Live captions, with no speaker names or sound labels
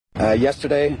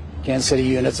Yesterday, Kansas City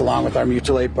units, along with our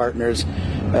mutual aid partners,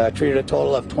 treated a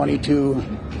total of 22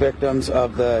 victims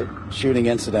of the shooting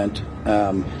incident.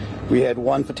 We had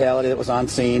 1 fatality that was on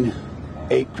scene,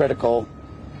 8 critical,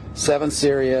 7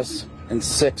 serious, and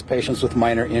 6 patients with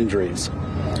minor injuries.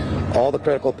 All the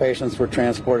critical patients were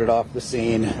transported off the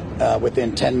scene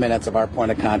within 10 minutes of our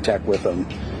point of contact with them.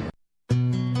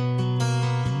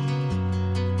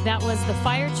 That was the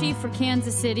fire chief for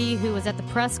Kansas City, who was at the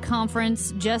press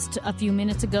conference just a few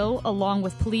minutes ago, along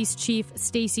with police chief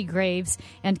Stacey Graves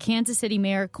and Kansas City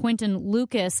Mayor Quinton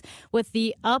Lucas, with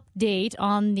the update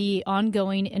on the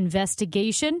ongoing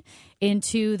investigation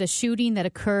into the shooting that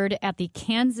occurred at the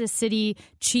Kansas City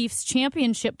Chiefs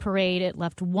Championship Parade. It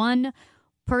left 1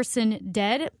 person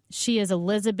dead. She is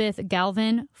Elizabeth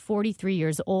Galvin, 43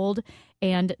 years old,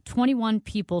 and 21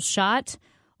 people shot.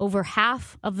 Over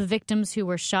half of the victims who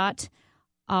were shot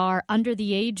are under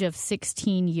the age of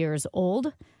 16 years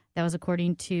old. That was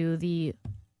according to the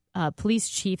police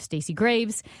chief, Stacey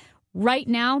Graves. Right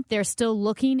now, they're still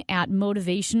looking at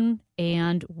motivation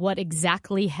and what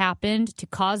exactly happened to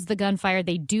cause the gunfire.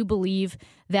 They do believe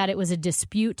that it was a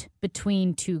dispute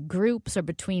between 2 groups or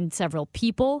between several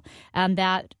people, and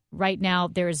that right now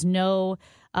there is no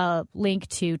link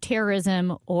to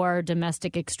terrorism or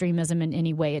domestic extremism in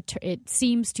any way. It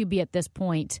seems to be at this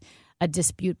point a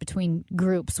dispute between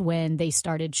groups when they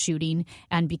started shooting.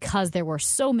 And because there were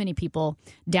so many people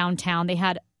downtown, they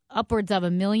had upwards of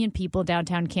 1 million people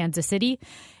downtown Kansas City.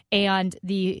 And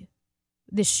the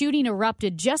shooting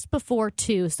erupted just before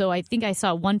 2. So I think I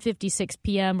saw 1:56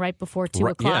 p.m. right before 2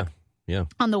 o'clock. Yeah.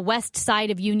 On the west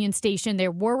side of Union Station,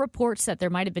 there were reports that there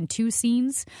might have been 2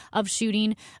 scenes of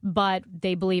shooting, but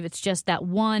they believe it's just that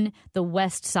one, the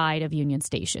west side of Union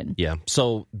Station. Yeah.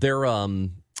 So they're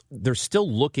still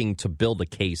looking to build a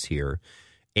case here.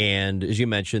 And as you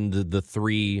mentioned, the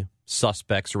 3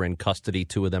 suspects are in custody.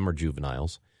 2 of them are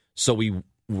juveniles. So we're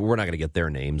not going to get their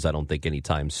names, I don't think,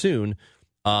 anytime soon.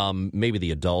 Maybe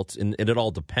the adults, and it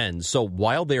all depends. So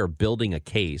while they are building a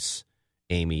case,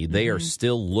 Amy, they are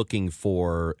still looking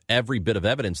for every bit of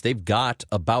evidence. They've got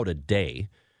about a day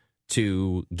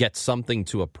to get something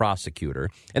to a prosecutor.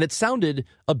 And it sounded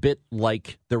a bit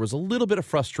like there was a little bit of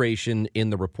frustration in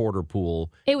the reporter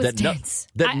pool. It was tense.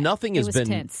 That nothing has been,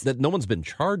 tense. That no one's been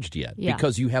charged yet. Yeah.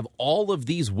 Because you have all of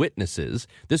these witnesses.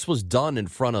 This was done in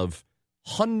front of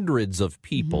hundreds of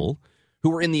people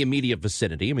who were in the immediate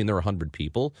vicinity. I mean, there were 100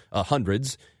 people,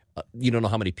 hundreds. You don't know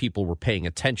how many people were paying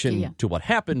attention to what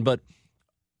happened, but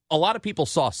a lot of people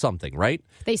saw something, right?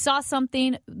 They saw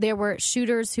something. There were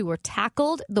shooters who were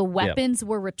tackled. The weapons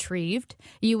were retrieved.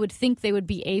 You would think they would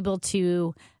be able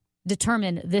to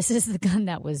determine this is the gun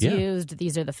that was used.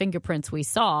 These are the fingerprints we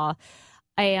saw.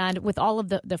 And with all of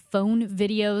the phone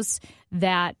videos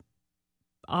that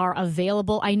are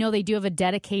available, I know they do have a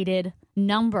dedicated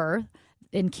number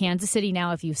in Kansas City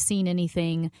now. If you've seen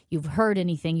anything, you've heard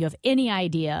anything, you have any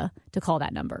idea, to call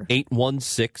that number.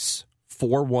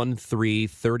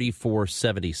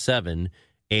 816-413-3477,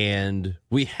 and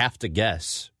we have to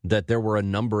guess that there were a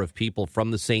number of people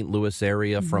from the St. Louis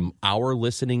area, from our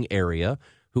listening area,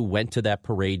 who went to that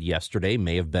parade yesterday,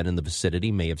 may have been in the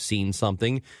vicinity, may have seen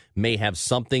something, may have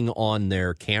something on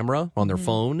their camera, on their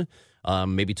phone,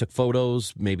 maybe took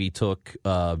photos, maybe took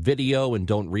video and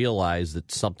don't realize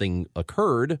that something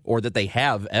occurred or that they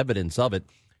have evidence of it.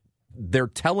 They're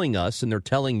telling us and they're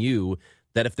telling you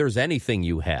that if there's anything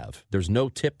you have, there's no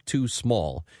tip too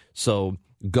small. So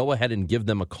go ahead and give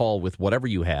them a call with whatever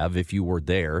you have if you were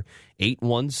there.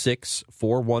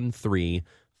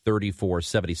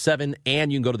 816-413-3477.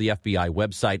 And you can go to the FBI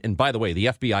website. And by the way, the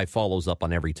FBI follows up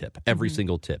on every tip, every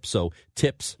single tip. So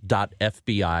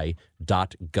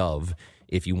tips.fbi.gov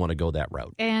if you want to go that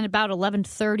route. And about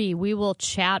 11:30, we will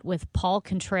chat with Paul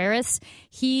Contreras.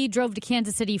 He drove to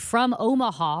Kansas City from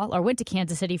Omaha, or went to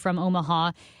Kansas City from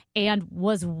Omaha, and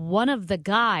was one of the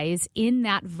guys in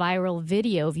that viral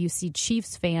video of you see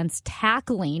Chiefs fans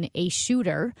tackling a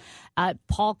shooter.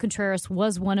 Paul Contreras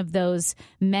was one of those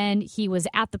men. He was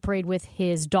at the parade with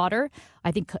his daughter,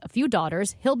 I think a few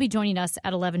daughters. He'll be joining us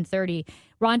at 11:30.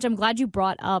 Ranj, I'm glad you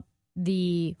brought up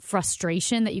the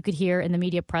frustration that you could hear in the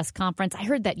media press conference. I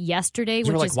heard that yesterday.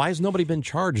 They were like, why has nobody been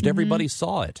charged? Everybody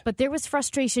saw it. But there was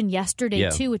frustration yesterday,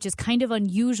 too, which is kind of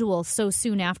unusual so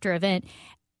soon after an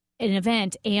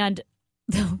event. And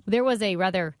there was a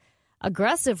rather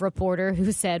aggressive reporter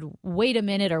who said, wait a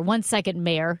minute, or 1 second,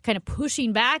 Mayor, kind of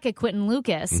pushing back at Quinton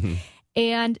Lucas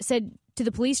and said to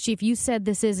the police chief, you said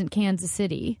this isn't Kansas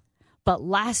City. But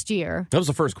last year, that was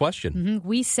the first question.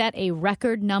 We set a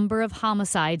record number of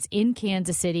homicides in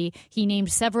Kansas City. He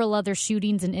named several other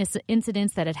shootings and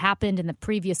incidents that had happened in the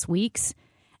previous weeks.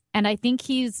 And I think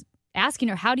he's asking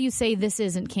her, how do you say this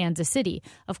isn't Kansas City?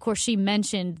 Of course, she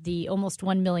mentioned the almost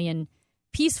 1 million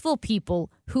peaceful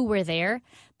people who were there.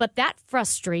 But that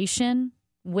frustration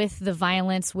with the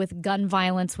violence, with gun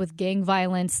violence, with gang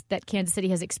violence that Kansas City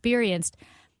has experienced,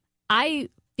 I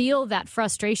feel that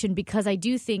frustration because I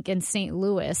do think in St.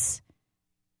 Louis,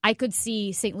 I could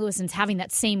see St. Louisans having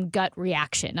that same gut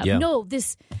reaction of, no,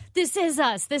 this is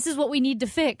us. This is what we need to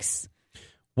fix.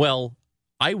 Well,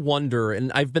 I wonder,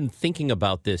 and I've been thinking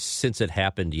about this since it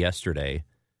happened yesterday.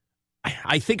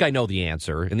 I think I know the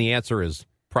answer, and the answer is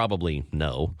probably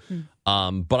no.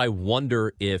 But I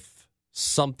wonder if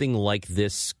something like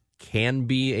this can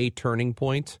be a turning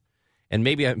point. And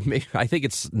maybe I think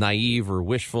it's naive or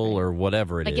wishful or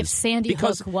whatever it is. Like if Sandy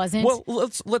Hook wasn't. Well,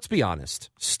 let's be honest.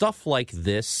 Stuff like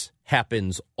this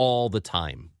happens all the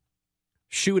time.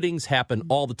 Shootings happen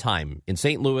all the time in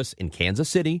St. Louis, in Kansas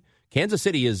City. Kansas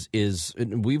City is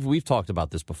we've talked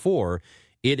about this before.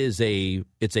 It's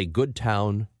a good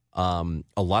town. A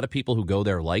lot of people who go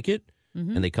there like it,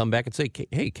 and they come back and say,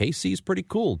 "Hey, KC is pretty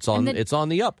cool. It's on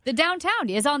the up." The downtown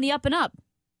is on the up and up.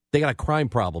 They got a crime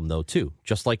problem, though, too,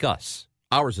 just like us.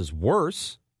 Ours is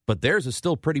worse, but theirs is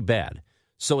still pretty bad.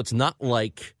 So it's not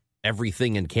like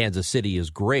everything in Kansas City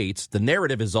is great. The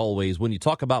narrative is always, when you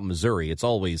talk about Missouri, it's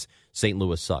always St.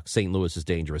 Louis sucks. St. Louis is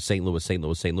dangerous. St. Louis, St.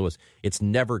 Louis, St. Louis. It's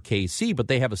never KC, but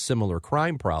they have a similar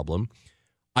crime problem.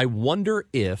 I wonder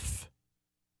if,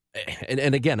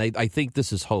 and again, I think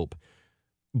this is hope,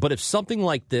 but if something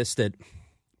like this that...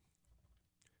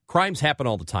 Crimes happen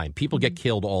all the time. People get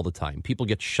killed all the time. People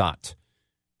get shot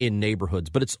in neighborhoods.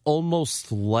 But it's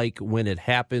almost like when it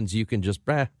happens, you can just,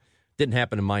 didn't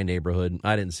happen in my neighborhood.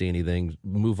 I didn't see anything.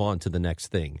 Move on to the next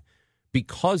thing.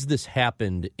 Because this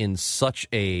happened in such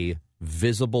a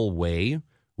visible way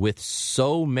with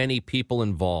so many people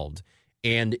involved,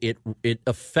 and it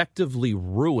effectively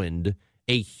ruined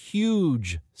a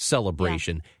huge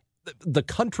celebration. Yeah. The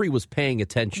country was paying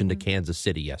attention to Kansas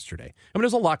City yesterday. I mean,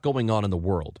 there's a lot going on in the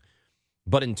world.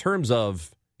 But in terms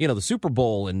of, the Super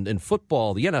Bowl and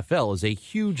football, the NFL is a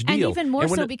huge deal. And even more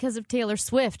so because of Taylor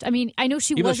Swift. I mean, I know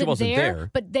she wasn't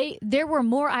there, but there were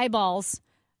more eyeballs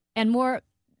and more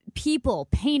people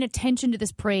paying attention to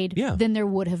this parade than there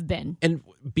would have been. And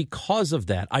because of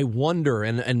that, I wonder,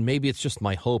 and maybe it's just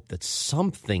my hope, that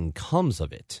something comes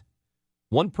of it.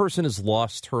 One person has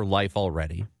lost her life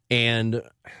already, and...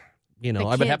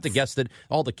 I would have to guess that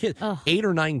all the kids, 8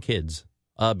 or 9 kids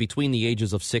between the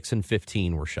ages of 6 and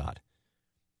 15 were shot.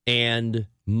 And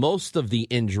most of the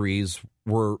injuries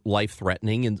were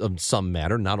life-threatening in some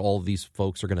manner. Not all of these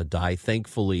folks are going to die.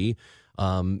 Thankfully,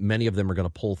 many of them are going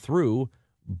to pull through.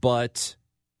 But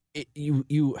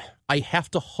I have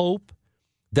to hope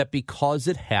that because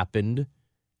it happened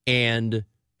and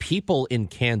people in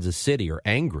Kansas City are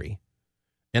angry,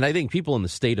 and I think people in the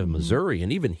state of Missouri,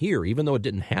 and even here, even though it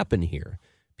didn't happen here,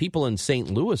 people in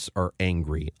St. Louis are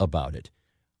angry about it.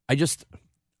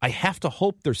 I have to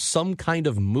hope there's some kind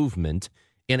of movement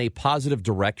in a positive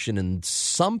direction and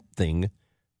something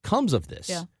comes of this.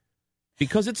 Yeah.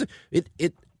 Because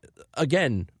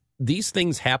again, these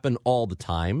things happen all the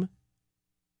time,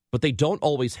 but they don't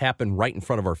always happen right in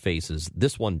front of our faces.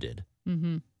 This one did.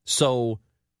 Mm-hmm. So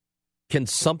can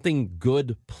something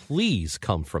good please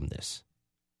come from this?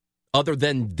 Other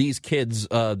than these kids,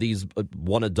 these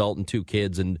one adult and 2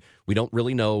 kids, and we don't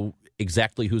really know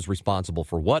exactly who's responsible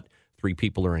for what. 3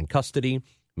 people are in custody.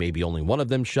 Maybe only one of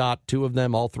them shot, 2 of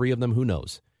them, all 3 of them, who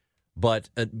knows? But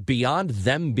beyond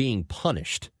them being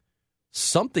punished,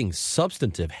 something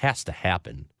substantive has to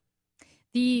happen.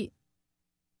 The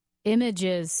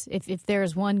images, if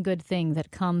there's one good thing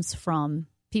that comes from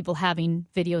people having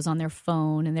videos on their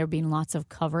phone and there being lots of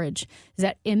coverage, is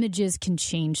that images can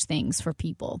change things for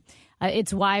people.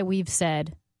 It's why we've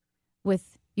said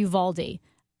with Uvalde,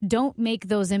 don't make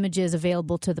those images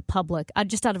available to the public,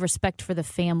 just out of respect for the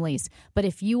families. But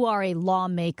if you are a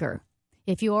lawmaker,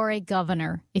 if you are a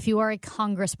governor, if you are a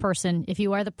congressperson, if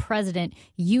you are the president,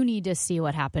 you need to see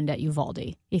what happened at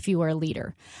Uvalde if you are a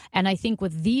leader. And I think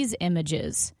with these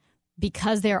images,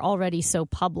 because they're already so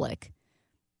public,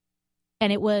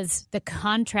 and it was the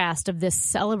contrast of this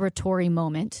celebratory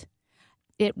moment.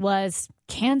 It was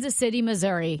Kansas City,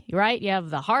 Missouri, right? You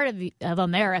have the heart of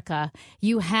America.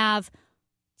 You have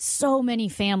so many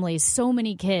families, so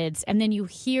many kids, and then you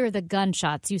hear the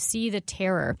gunshots. You see the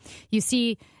terror. You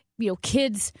see,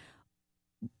 kids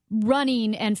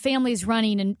running and families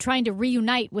running and trying to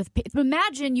reunite with.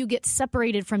 Imagine you get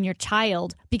separated from your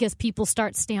child because people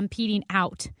start stampeding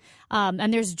out,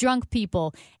 and there's drunk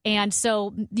people, and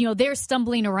so they're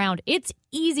stumbling around. It's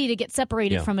easy to get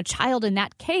separated from a child in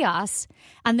that chaos,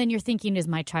 and then you're thinking, "Is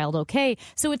my child okay?"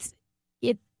 So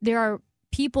there are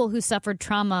people who suffered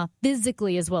trauma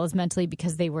physically as well as mentally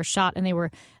because they were shot and they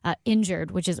were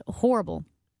injured, which is horrible.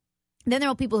 Then there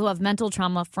are people who have mental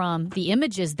trauma from the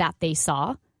images that they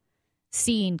saw,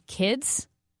 seeing kids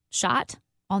shot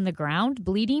on the ground,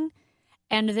 bleeding,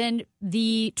 and then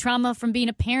the trauma from being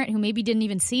a parent who maybe didn't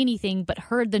even see anything but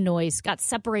heard the noise, got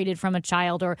separated from a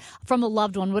child or from a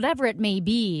loved one, whatever it may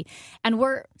be. And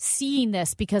we're seeing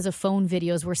this because of phone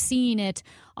videos. We're seeing it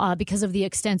because of the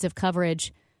extensive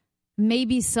coverage.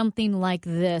 Maybe something like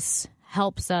this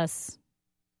helps us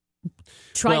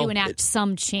try to enact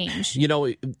some change.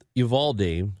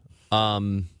 Uvalde,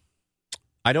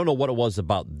 I don't know what it was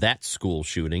about that school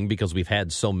shooting because we've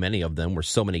had so many of them where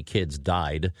so many kids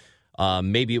died.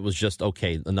 Maybe it was just,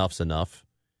 okay, enough's enough,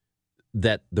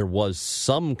 that there was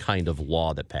some kind of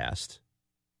law that passed.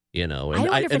 And I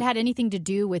wonder if it had anything to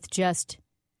do with just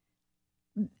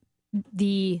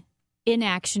the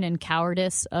inaction and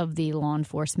cowardice of the law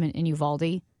enforcement in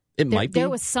Uvalde. Might be.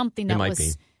 There was something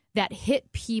that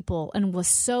hit people and was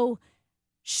so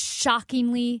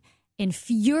shockingly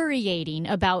infuriating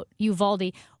about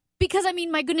Uvalde. Because,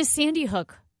 my goodness, Sandy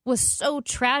Hook was so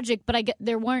tragic, but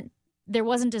there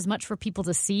wasn't as much for people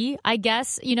to see, I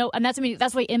guess. And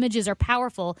that's why images are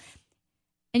powerful.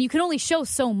 And you can only show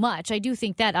so much. I do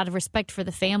think that out of respect for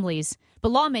the families.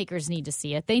 But lawmakers need to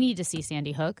see it. They need to see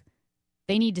Sandy Hook.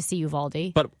 They need to see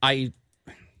Uvalde. But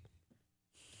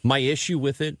my issue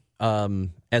with it,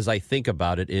 as I think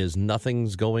about it, is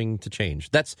nothing's going to change.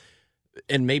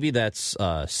 And maybe that's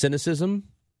cynicism.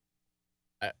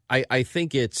 I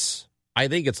think it's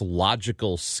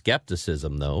logical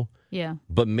skepticism, though. Yeah.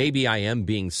 But maybe I am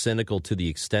being cynical to the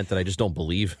extent that I just don't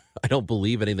believe. I don't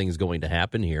believe anything is going to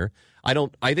happen here. I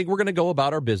think we're going to go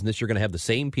about our business. You're going to have the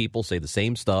same people say the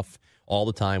same stuff all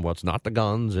the time. Well, it's not the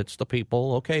guns, it's the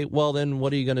people. Okay, well then,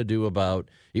 what are you going to do about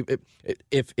if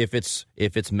it's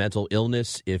mental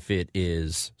illness? If it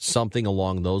is something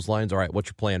along those lines, all right. What's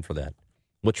your plan for that?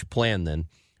 What's your plan then?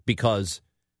 Because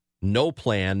no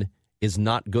plan is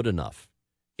not good enough.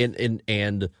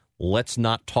 And let's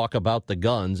not talk about the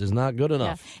guns is not good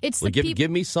enough. Yeah. It's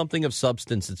give me something of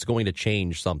substance that's going to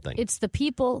change something. It's the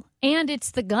people and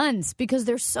it's the guns because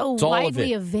they're so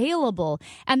widely available.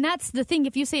 And that's the thing.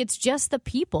 If you say it's just the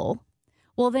people,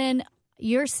 well, then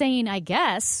you're saying, I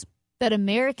guess, that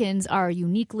Americans are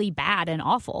uniquely bad and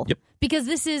awful. Yep. Because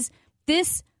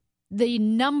the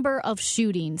number of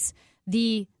shootings,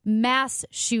 the mass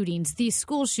shootings, the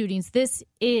school shootings, this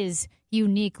is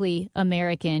uniquely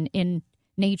American in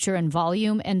nature and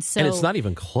volume. And it's not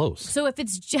even close. So if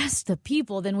it's just the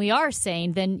people, then we are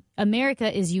saying then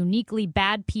America is uniquely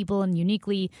bad people and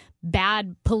uniquely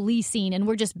bad policing, and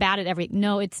we're just bad at everything.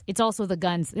 No, it's also the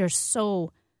guns. There's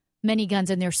so many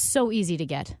guns, and they're so easy to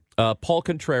get. Paul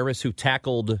Contreras, who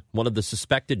tackled one of the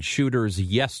suspected shooters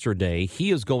yesterday, he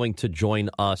is going to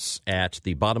join us at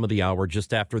the bottom of the hour,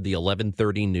 just after the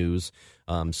 11:30 news.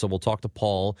 So we'll talk to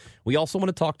Paul. We also want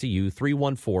to talk to you,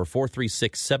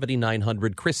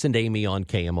 314-436-7900. Chris and Amy on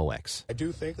KMOX. I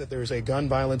do think that there's a gun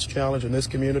violence challenge in this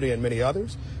community and many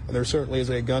others, and there certainly is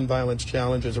a gun violence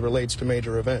challenge as it relates to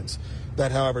major events.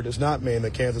 That, however, does not mean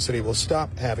that Kansas City will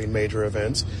stop having major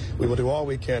events. We will do all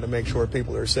we can to make sure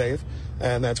people are safe,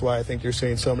 and that's why I think you're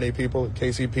seeing so many people at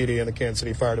KCPD and the Kansas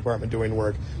City Fire Department doing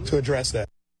work to address that.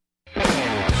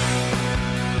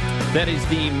 That is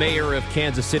the mayor of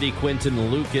Kansas City, Quinton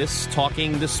Lucas,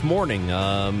 talking this morning,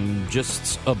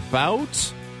 just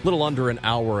about a little under an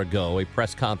hour ago, a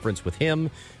press conference with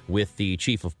him, with the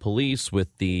chief of police,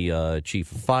 with the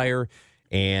chief of fire,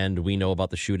 and we know about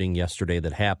the shooting yesterday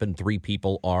that happened. 3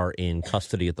 people are in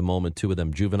custody at the moment, 2 of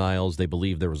them juveniles. They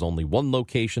believe there was only one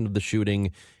location of the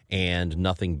shooting and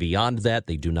nothing beyond that.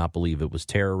 They do not believe it was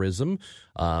terrorism,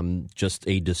 just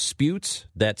a dispute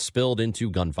that spilled into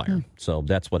gunfire. So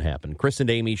that's what happened. Chris and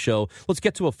Amy show. Let's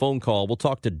get to a phone call. We'll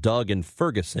talk to Doug in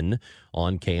Ferguson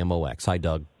on KMOX. Hi,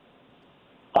 Doug.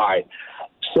 Hi.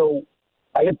 So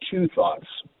I have 2 thoughts.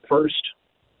 First,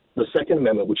 the Second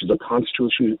Amendment, which is a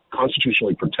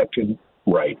constitutionally protected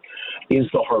right, is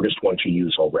the hardest one to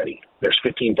use already. There's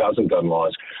 15,000 gun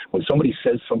laws. When somebody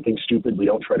says something stupid, we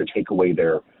don't try to take away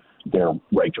their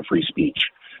right to free speech.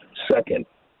 Second,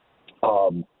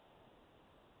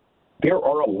 there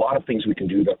are a lot of things we can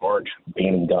do that aren't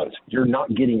banning guns. You're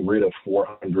not getting rid of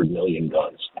 400 million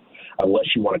guns unless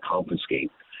you want to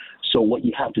confiscate. So what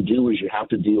you have to do is you have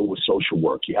to deal with social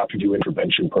work. You have to do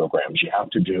intervention programs. You have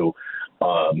to do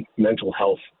mental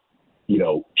health,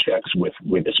 checks with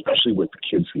especially with the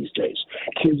kids these days.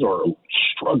 Kids are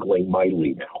struggling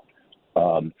mightily now.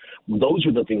 Those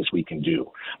are the things we can do.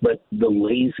 But the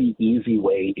lazy, easy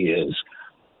way is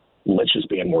let's just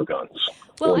ban more guns,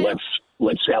 or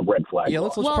let's have red flag. Yeah,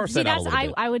 let's parse that out a little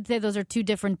bit. I would say those are two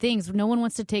different things. No one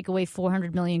wants to take away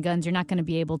 400 million guns. You're not going to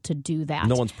be able to do that.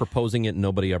 No one's proposing it.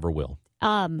 Nobody ever will.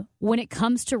 When it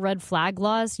comes to red flag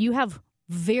laws, you have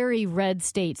very red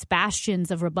states,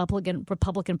 bastions of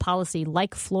Republican policy,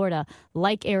 like Florida,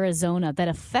 like Arizona, that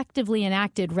effectively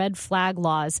enacted red flag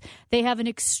laws. They have an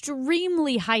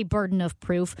extremely high burden of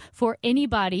proof for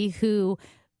anybody who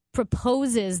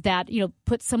proposes that,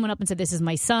 put someone up and said, this is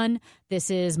my son, this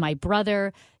is my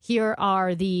brother, here's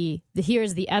the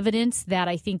evidence that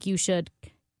I think you should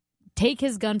take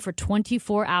his gun for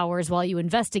 24 hours while you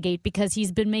investigate because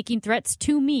he's been making threats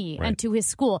to me and to his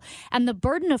school. And the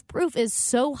burden of proof is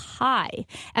so high.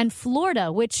 And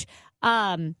Florida, which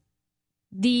one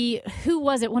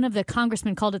of the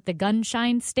congressmen called it the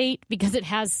gunshine state because it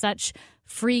has such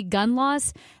free gun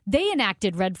laws. They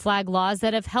enacted red flag laws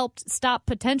that have helped stop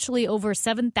potentially over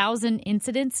 7,000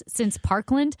 incidents since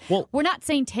Parkland. Well, we're not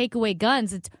saying take away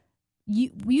guns. It's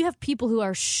you have people who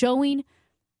are showing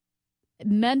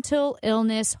mental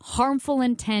illness, harmful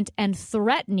intent, and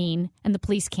threatening, and the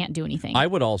police can't do anything. I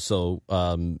would also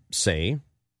say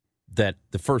that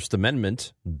the First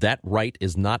Amendment, that right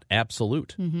is not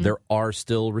absolute. Mm-hmm. There are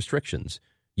still restrictions.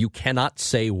 You cannot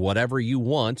say whatever you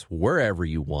want, wherever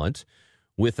you want,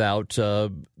 without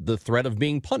the threat of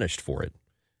being punished for it.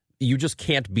 You just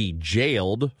can't be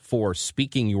jailed for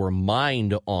speaking your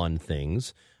mind on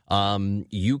things.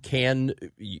 You can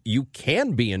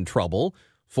be in trouble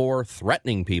for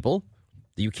threatening people.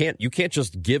 You can't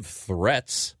just give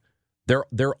threats.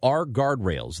 There are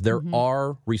guardrails. There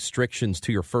are restrictions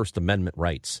to your First Amendment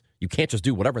rights. You can't just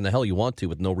do whatever in the hell you want to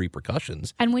with no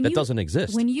repercussions. And that doesn't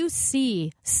exist. When you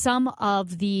see some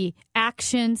of the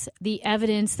actions, the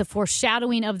evidence, the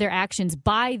foreshadowing of their actions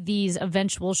by these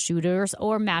eventual shooters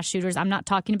or mass shooters, I'm not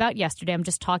talking about yesterday. I'm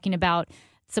just talking about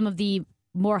some of the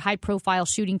more high-profile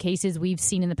shooting cases we've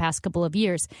seen in the past couple of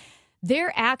years.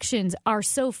 Their actions are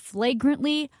so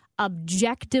flagrantly,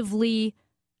 objectively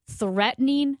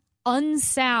threatening,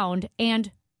 unsound,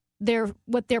 and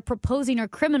what they're proposing are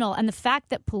criminal. And the fact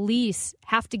that police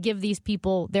have to give these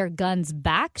people their guns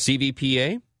back.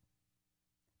 CVPA?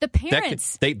 The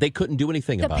parents. They couldn't do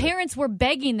anything about it. The parents were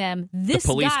begging them. The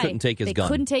police couldn't take his gun. They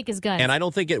couldn't take his gun. And I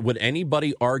don't think would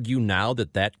anybody argue now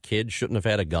that kid shouldn't have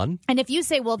had a gun? And if you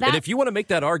say, and if you want to make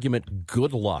that argument,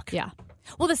 good luck. Yeah.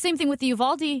 Well, the same thing with the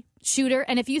Uvalde shooter.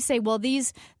 And if you say,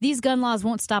 these gun laws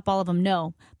won't stop all of them,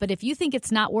 no. But if you think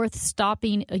it's not worth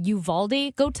stopping a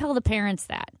Uvalde, go tell the parents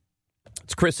that.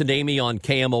 It's Chris and Amy on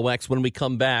KMOX. When we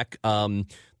come back, the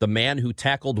man who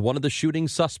tackled one of the shooting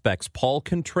suspects, Paul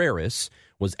Contreras,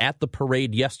 was at the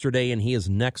parade yesterday, and he is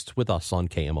next with us on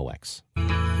KMOX.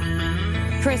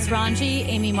 Chris Ranji,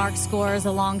 Amy Mark-Scores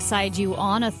alongside you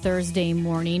on a Thursday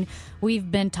morning. We've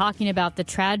been talking about the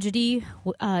tragedy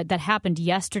that happened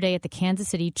yesterday at the Kansas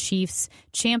City Chiefs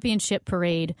championship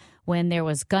parade when there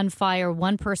was gunfire.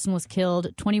 One person was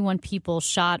killed, 21 people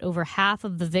shot. Over half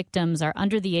of the victims are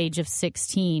under the age of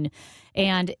 16.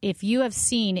 And if you have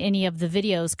seen any of the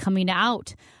videos coming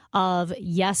out of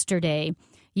yesterday,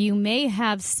 you may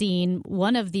have seen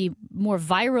one of the more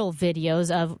viral videos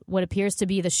of what appears to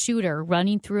be the shooter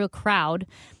running through a crowd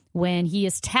when he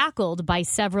is tackled by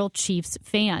several Chiefs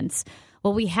fans.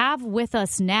 Well, we have with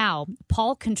us now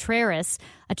Paul Contreras,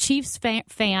 a Chiefs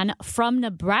fan from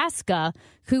Nebraska,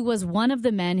 who was one of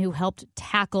the men who helped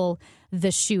tackle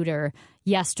the shooter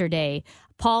yesterday.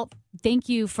 Paul, thank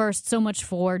you first so much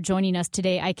for joining us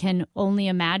today. I can only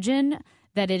imagine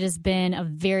that it has been a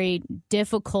very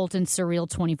difficult and surreal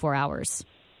 24 hours.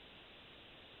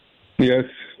 Yes,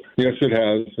 it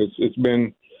has. It's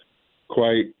been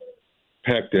quite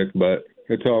hectic, but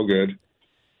it's all good.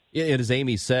 Yeah, as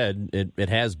Amy said, it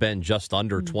has been just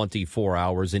under 24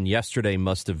 hours, and yesterday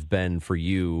must have been for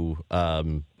you,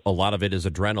 a lot of it is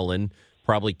adrenaline,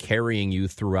 probably carrying you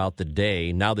throughout the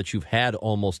day. Now that you've had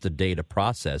almost a day to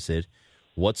process it,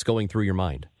 what's going through your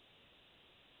mind?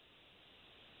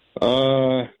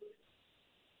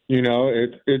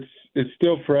 It's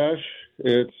still fresh.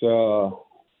 It's still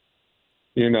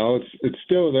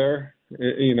there.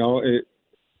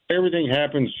 Everything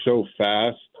happens so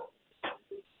fast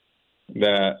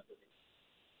that,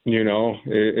 it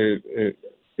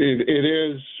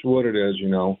is what it is,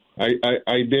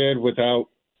 I did without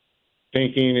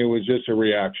thinking. It was just a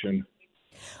reaction.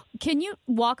 Can you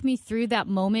walk me through that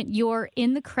moment? You're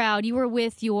in the crowd. You were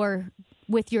with your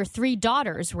 3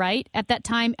 daughters, right, at that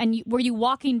time? And were you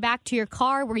walking back to your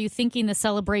car? Were you thinking the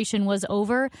celebration was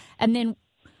over? And then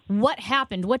what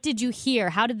happened? What did you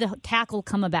hear? How did the tackle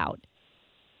come about?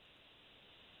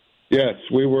 Yes,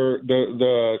 we were.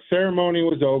 The ceremony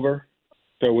was over,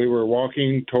 so we were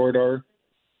walking toward our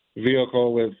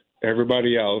vehicle with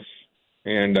everybody else,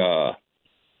 and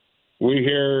we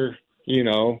hear,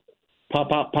 pop,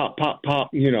 pop, pop, pop, pop,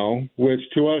 which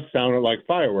to us sounded like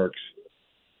fireworks.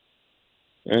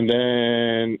 And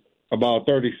then about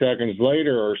 30 seconds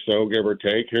later or so, give or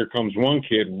take, here comes one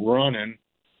kid running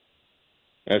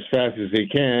as fast as he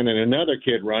can, and another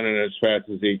kid running as fast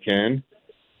as he can.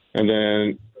 And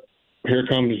then here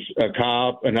comes a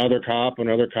cop, another cop,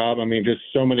 another cop. I mean, just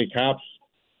so many cops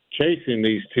chasing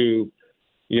these 2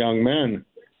 young men.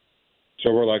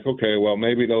 So we're like, okay, well,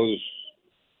 maybe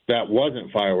that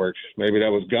wasn't fireworks. Maybe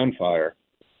that was gunfire.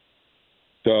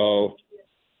 So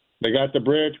they got the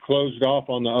bridge closed off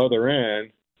on the other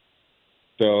end,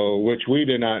 so which we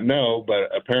did not know, but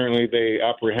apparently they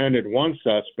apprehended one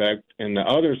suspect, and the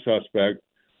other suspect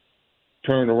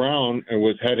turned around and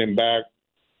was heading back,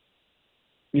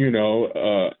 in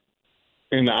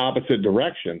the opposite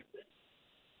direction.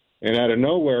 And out of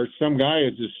nowhere, some guy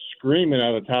is just screaming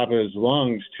out of the top of his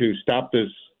lungs to stop this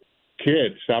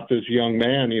kid, stop this young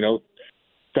man,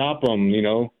 stop him,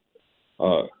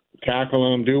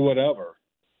 tackle him, do whatever.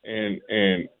 And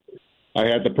I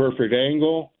had the perfect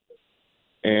angle,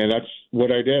 and that's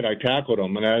what I did. I tackled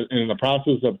him. And in the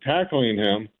process of tackling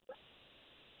him,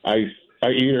 I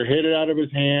either hit it out of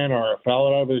his hand or it fell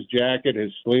out of his jacket,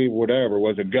 his sleeve, whatever,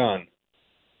 was a gun.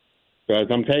 So as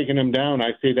I'm taking him down,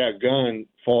 I see that gun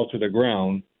fall to the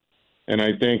ground, and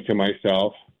I think to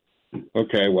myself,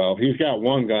 okay, well, he's got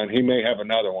one gun. He may have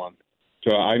another one.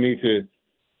 So I need to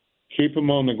keep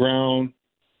him on the ground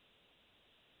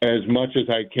as much as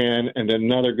I can. And then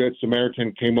another good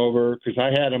Samaritan came over because I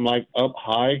had him like up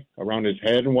high around his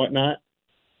head and whatnot.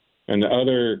 And the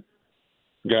other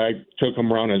guy took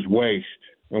him around his waist,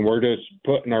 and we're just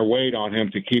putting our weight on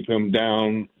him to keep him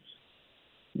down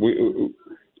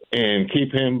and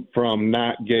keep him from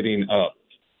not getting up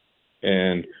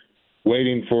and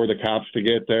waiting for the cops to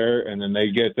get there. And then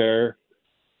they get there.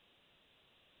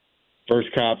 First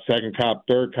cop, second cop,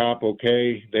 third cop,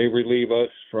 okay. They relieve us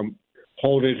from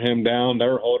holding him down.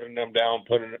 They're holding him down,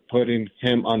 putting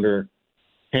him under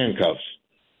handcuffs.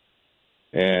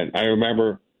 And I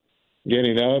remember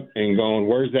getting up and going,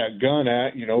 where's that gun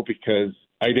at? Because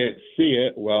I didn't see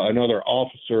it. Well, another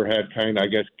officer had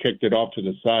kicked it off to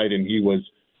the side, and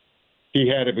he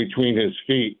had it between his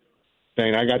feet,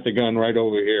 saying, I got the gun right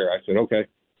over here. I said, okay.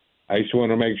 I just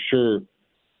want to make sure,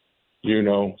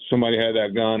 somebody had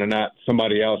that gun and not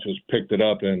somebody else just picked it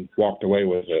up and walked away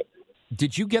with it.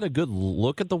 Did you get a good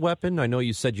look at the weapon? I know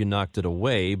you said you knocked it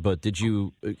away, but did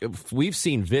you? We've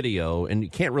seen video, and you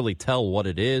can't really tell what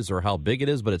it is or how big it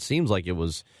is, but it seems like it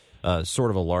was sort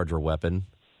of a larger weapon.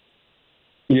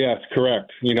 Yes,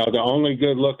 correct. The only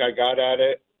good look I got at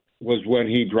it was when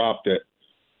he dropped it,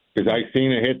 because I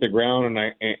seen it hit the ground,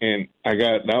 and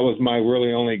that was my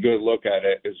really only good look at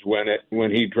it, is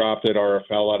when he dropped it or it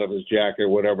fell out of his jacket,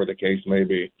 whatever the case may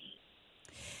be.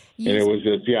 And it was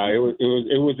just,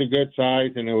 it was a good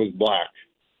size, and it was black.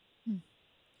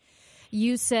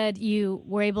 You said you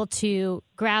were able to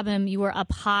grab him. You were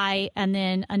up high, and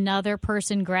then another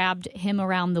person grabbed him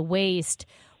around the waist.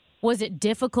 Was it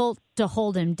difficult to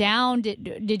hold him down?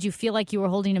 Did you feel like you were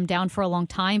holding him down for a long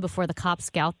time before the cops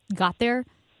got there?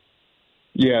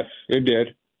 Yes, it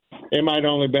did. It might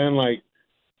only been like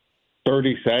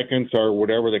 30 seconds or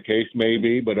whatever the case may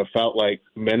be, but it felt like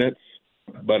minutes.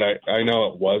 But I know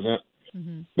it wasn't.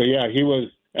 Mm-hmm. But, yeah, he was,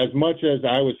 as much as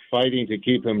I was fighting to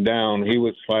keep him down, he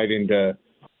was fighting to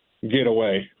get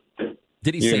away.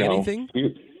 Did he say anything?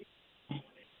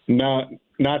 Not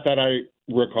that I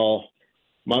recall.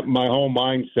 My whole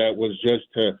mindset was just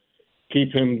to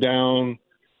keep him down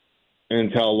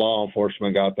until law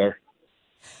enforcement got there.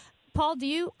 Paul, do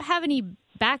you have any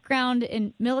background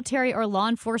in military or law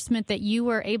enforcement that you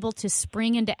were able to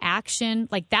spring into action?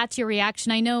 Like, that's your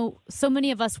reaction? I know so many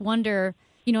of us wonder,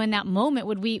 in that moment,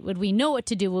 would we know what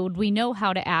to do? Would we know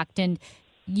how to act? And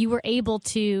you were able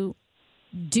to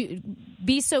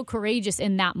be so courageous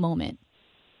in that moment.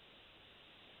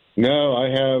 No, I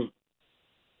have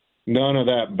none of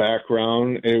that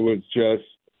background. It was just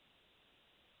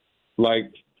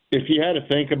like, if you had to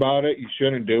think about it, you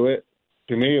shouldn't do it.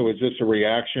 To me, it was just a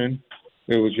reaction.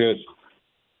 It was just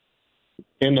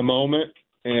in the moment,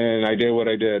 and I did what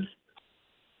I did.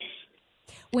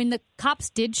 When the cops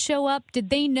did show up, did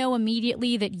they know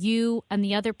immediately that you and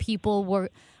the other people were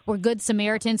good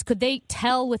Samaritans? Could they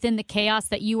tell within the chaos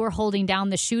that you were holding down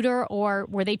the shooter, or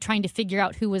were they trying to figure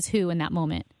out who was who in that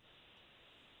moment?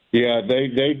 Yeah,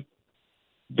 they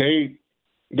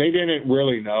didn't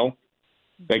really know.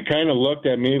 They kind of looked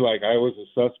at me like I was a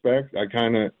suspect. I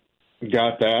kind of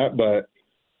got that, but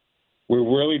we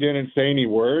really didn't say any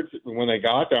words. When they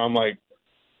got there, I'm like,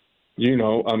 me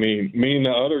and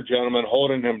the other gentleman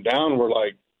holding him down were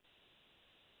like,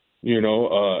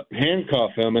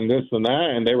 handcuff him and this and that.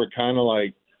 And they were kind of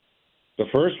like, the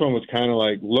first one was kind of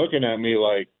like looking at me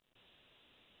like,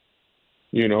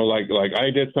 like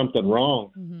I did something wrong,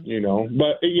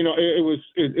 but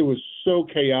it was so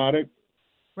chaotic.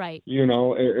 Right. They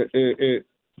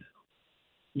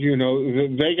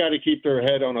got to keep their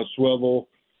head on a swivel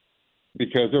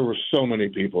because there were so many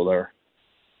people there.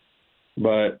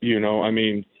 But, I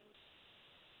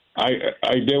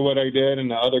did what I did, and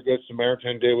the other Good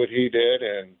Samaritan did what he did,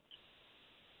 and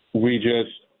we just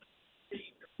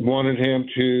wanted him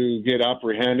to get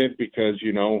apprehended because,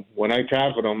 when I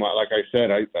tackled him, like I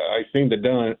said, I seen the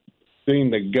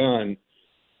gun.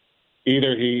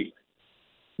 Either he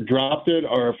dropped it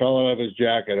or it fell out of his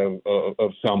jacket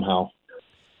of somehow.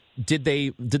 Did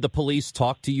the police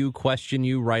talk to you, question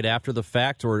you right after the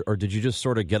fact, or did you just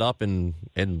sort of get up and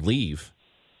leave?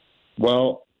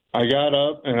 Well, I got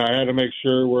up and I had to make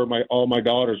sure where all my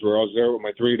daughters were. I was there with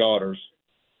my 3 daughters.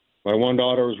 My one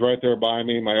daughter was right there by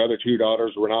me. My other 2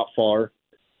 daughters were not far.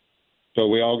 So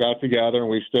we all got together and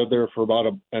we stood there for about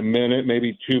a minute,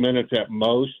 maybe 2 minutes at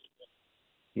most.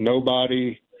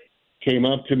 Nobody came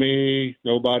up to me.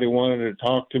 Nobody wanted to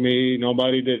talk to me.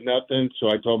 Nobody did nothing. So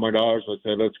I told my daughters, I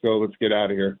said, let's go. Let's get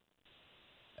out of here.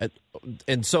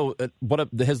 And so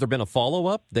has there been a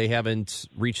follow-up? They haven't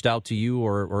reached out to you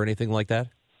or anything like that?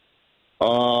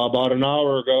 About an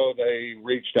hour ago, they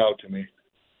reached out to me.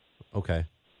 Okay.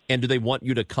 And do they want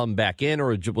you to come back in,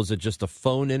 or was it just a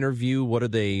phone interview? What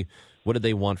did they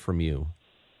want from you?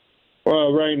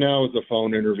 Well, right now it's a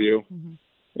phone interview. Mm-hmm.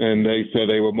 And they said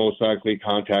they would most likely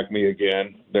contact me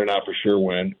again. They're not for sure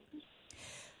when.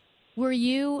 Were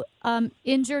you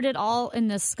injured at all in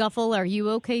the scuffle? Are you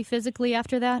okay physically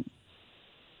after that?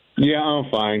 Yeah, I'm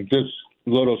fine. Just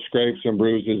little scrapes and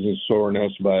bruises and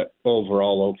soreness, but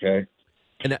overall okay.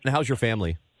 And how's your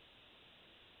family?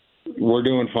 We're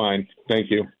doing fine.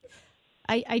 Thank you.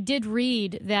 I did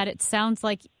read that it sounds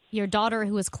like your daughter,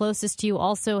 who was closest to you,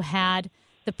 also had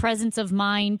the presence of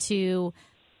mind to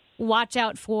watch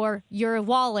out for your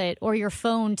wallet or your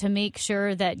phone to make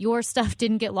sure that your stuff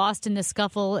didn't get lost in the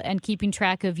scuffle and keeping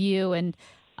track of you. And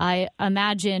I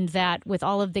imagined that with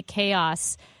all of the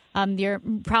chaos, you're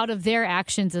proud of their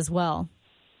actions as well.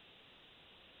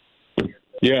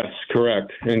 Yes,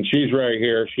 correct. And she's right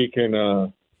here. She can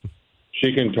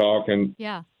talk and,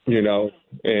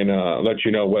 let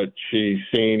you know what she's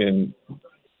seen and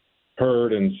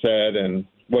heard and said and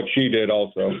what she did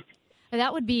also.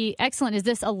 That would be excellent. Is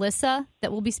this Alyssa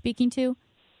that we'll be speaking to?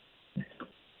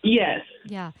 Yes.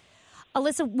 Yeah.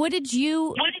 Alyssa,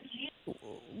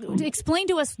 explain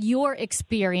to us your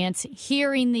experience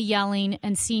hearing the yelling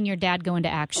and seeing your dad go into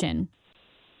action?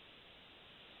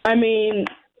 I mean,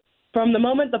 from the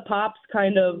moment the pops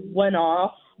kind of went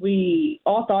off, we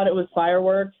all thought it was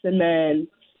fireworks. And then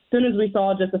as soon as we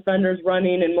saw just offenders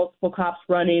running and multiple cops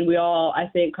running, we all, I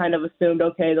think, kind of assumed,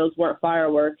 okay, those weren't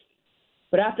fireworks.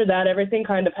 But after that, everything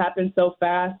kind of happened so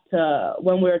fast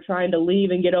when we were trying to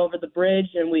leave and get over the bridge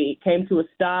and we came to a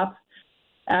stop.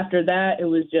 After that, it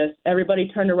was just everybody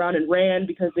turned around and ran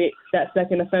because that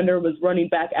second offender was running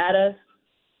back at us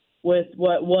with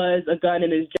what was a gun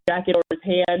in his jacket or his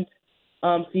hand.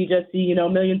 So you just see,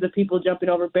 millions of people jumping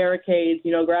over barricades,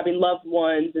 grabbing loved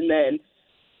ones. And then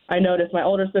I noticed my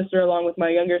older sister along with my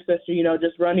younger sister,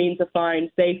 just running to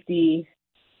find safety.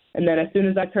 And then as soon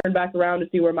as I turned back around to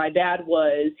see where my dad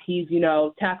was, he's,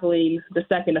 tackling the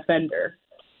second offender.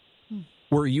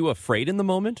 Were you afraid in the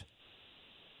moment?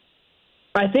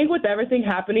 I think with everything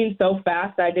happening so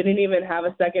fast, I didn't even have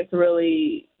a second to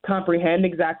really comprehend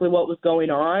exactly what was going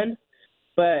on.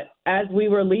 But as we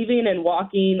were leaving and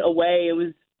walking away,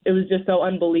 it was just so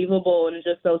unbelievable and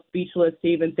just so speechless to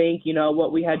even think,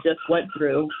 what we had just went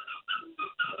through.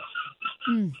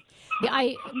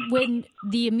 When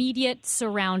the immediate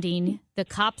surrounding, the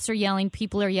cops are yelling,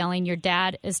 people are yelling, your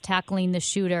dad is tackling the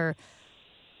shooter,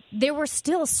 there were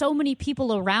still so many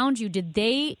people around you. Did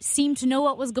they seem to know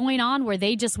what was going on? Were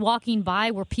they just walking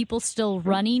by? Were people still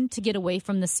running to get away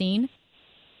from the scene?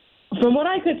 From what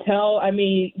I could tell,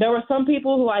 there were some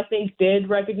people who I think did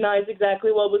recognize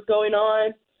exactly what was going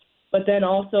on. But then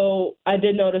also I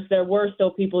did notice there were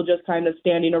still people just kind of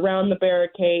standing around the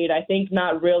barricade, I think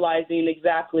not realizing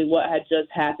exactly what had just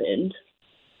happened.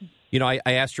 You know, I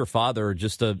asked your father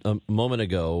just a moment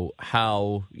ago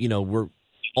how, we're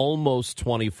almost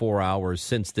 24 hours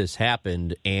since this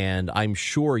happened, and I'm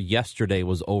sure yesterday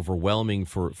was overwhelming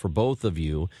for both of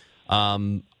you.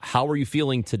 How are you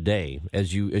feeling today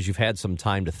as you've had some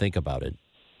time to think about it?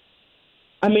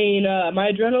 I mean,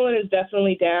 my adrenaline is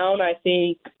definitely down. I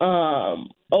think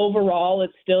overall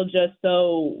it's still just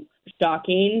so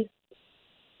shocking.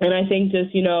 And I think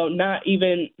just, not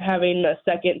even having a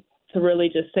second to really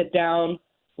just sit down,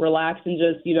 relax, and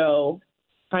just,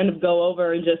 kind of go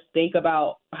over and just think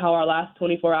about how our last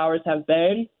 24 hours have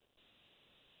been.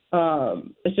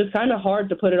 It's just kind of hard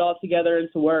to put it all together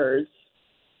into words.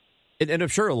 And I'm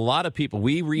sure a lot of people,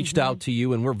 we reached out to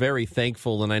you, and we're very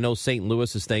thankful, and I know St.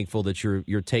 Louis is thankful that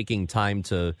you're taking time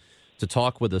to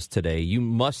talk with us today. You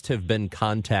must have been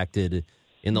contacted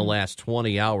in the last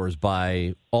 20 hours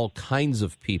by all kinds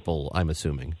of people, I'm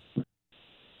assuming.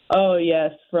 Oh,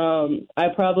 yes. I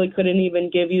probably couldn't even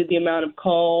give you the amount of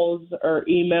calls or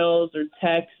emails or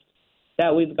texts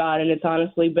that we've gotten. It's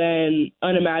honestly been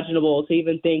unimaginable to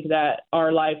even think that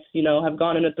our lives, have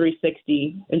gone into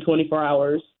 360 in 24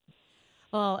 hours.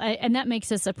 Well, and that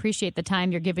makes us appreciate the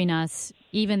time you're giving us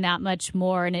even that much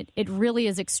more. And it really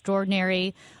is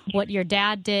extraordinary what your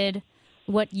dad did,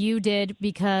 what you did,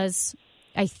 because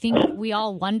I think we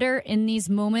all wonder in these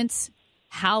moments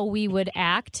how we would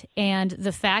act. And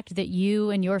the fact that you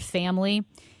and your family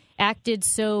acted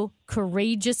so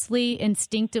courageously,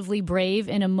 instinctively brave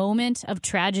in a moment of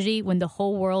tragedy when the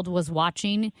whole world was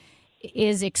watching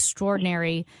is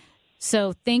extraordinary.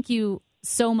 So thank you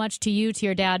so much to you, to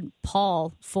your dad,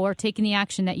 Paul, for taking the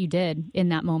action that you did in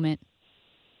that moment.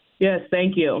 Yes,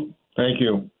 thank you. Thank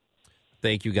you.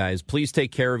 Thank you, guys. Please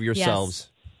take care of yourselves.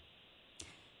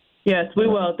 Yes, we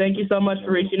will. Thank you so much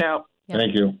for reaching out. Yep.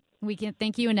 Thank you. We can't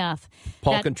thank you enough.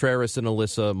 Paul Contreras and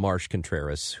Alyssa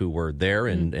Marsh-Contreras, who were there,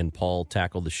 and Paul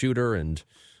tackled the shooter and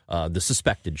the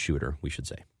suspected shooter, we should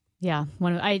say. Yeah,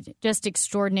 just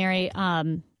extraordinary.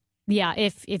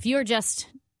 If you're just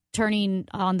turning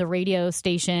on the radio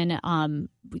station,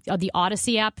 the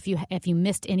Odyssey app, if you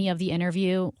missed any of the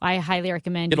interview, I highly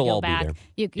recommend It'll you go all back. be there.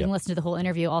 You can listen to the whole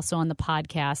interview also on the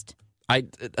podcast. I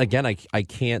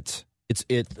can't.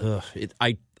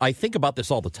 I think about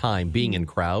this all the time, being in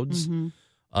crowds, and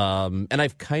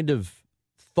I've kind of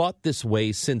thought this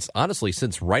way since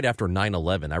right after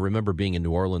 9/11. I remember being in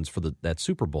New Orleans for that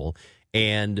Super Bowl,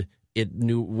 and it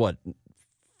knew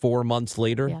 4 months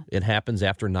later, It happens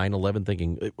after 9/11,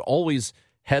 thinking always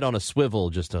head on a swivel,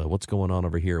 just what's going on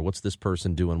over here? What's this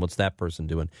person doing? What's that person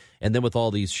doing? And then with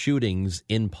all these shootings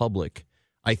in public,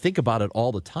 I think about it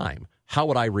all the time. How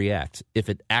would I react if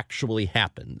it actually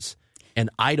happens? And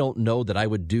I don't know that I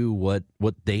would do what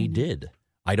they did.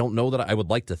 I don't know that I would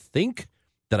like to think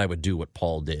that I would do what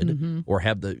Paul did or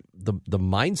have the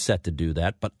mindset to do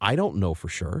that, but I don't know for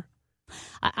sure.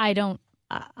 I don't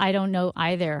know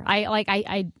either.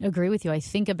 I agree with you. I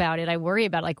think about it. I worry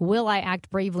about will I act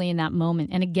bravely in that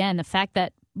moment? And again, the fact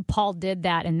that Paul did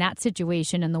that in that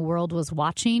situation and the world was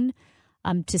watching,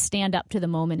 to stand up to the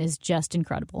moment is just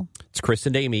incredible. It's Chris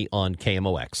and Amy on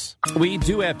KMOX. We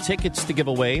do have tickets to give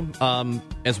away,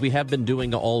 as we have been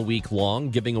doing all week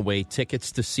long, giving away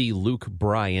tickets to see Luke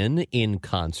Bryan in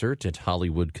concert at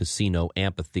Hollywood Casino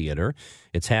Amphitheater.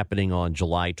 It's happening on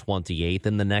July 28th.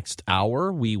 In the next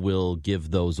hour, we will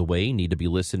give those away. Need to be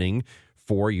listening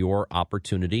for your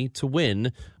opportunity to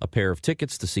win a pair of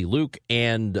tickets to see Luke.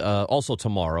 And also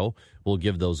tomorrow, we'll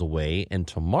give those away. And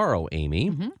tomorrow,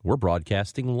 Amy, we're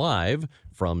broadcasting live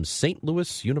from St.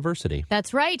 Louis University.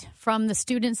 That's right. From the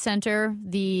Student Center,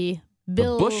 the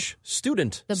Bush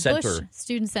Student Center. Bush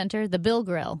Student Center, the Bill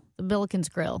Grill, the Billikens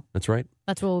Grill. That's right.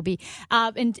 That's what we'll be.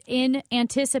 And in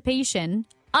anticipation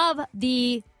of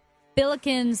the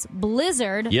Billikens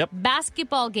Blizzard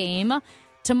basketball game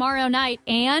tomorrow night.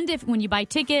 And when you buy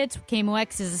tickets,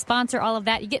 KMOX is a sponsor, all of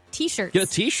that, you get T-shirts. Get a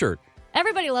T-shirt.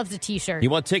 Everybody loves a T-shirt. You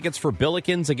want tickets for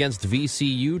Billikens against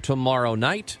VCU tomorrow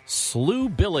night?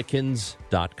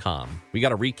 SlewBillikens.com. We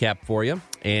got a recap for you.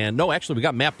 And no, actually, we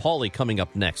got Matt Pauley coming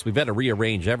up next. We've had to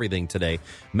rearrange everything today.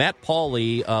 Matt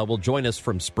Pauley will join us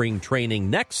from spring training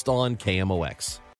next on KMOX.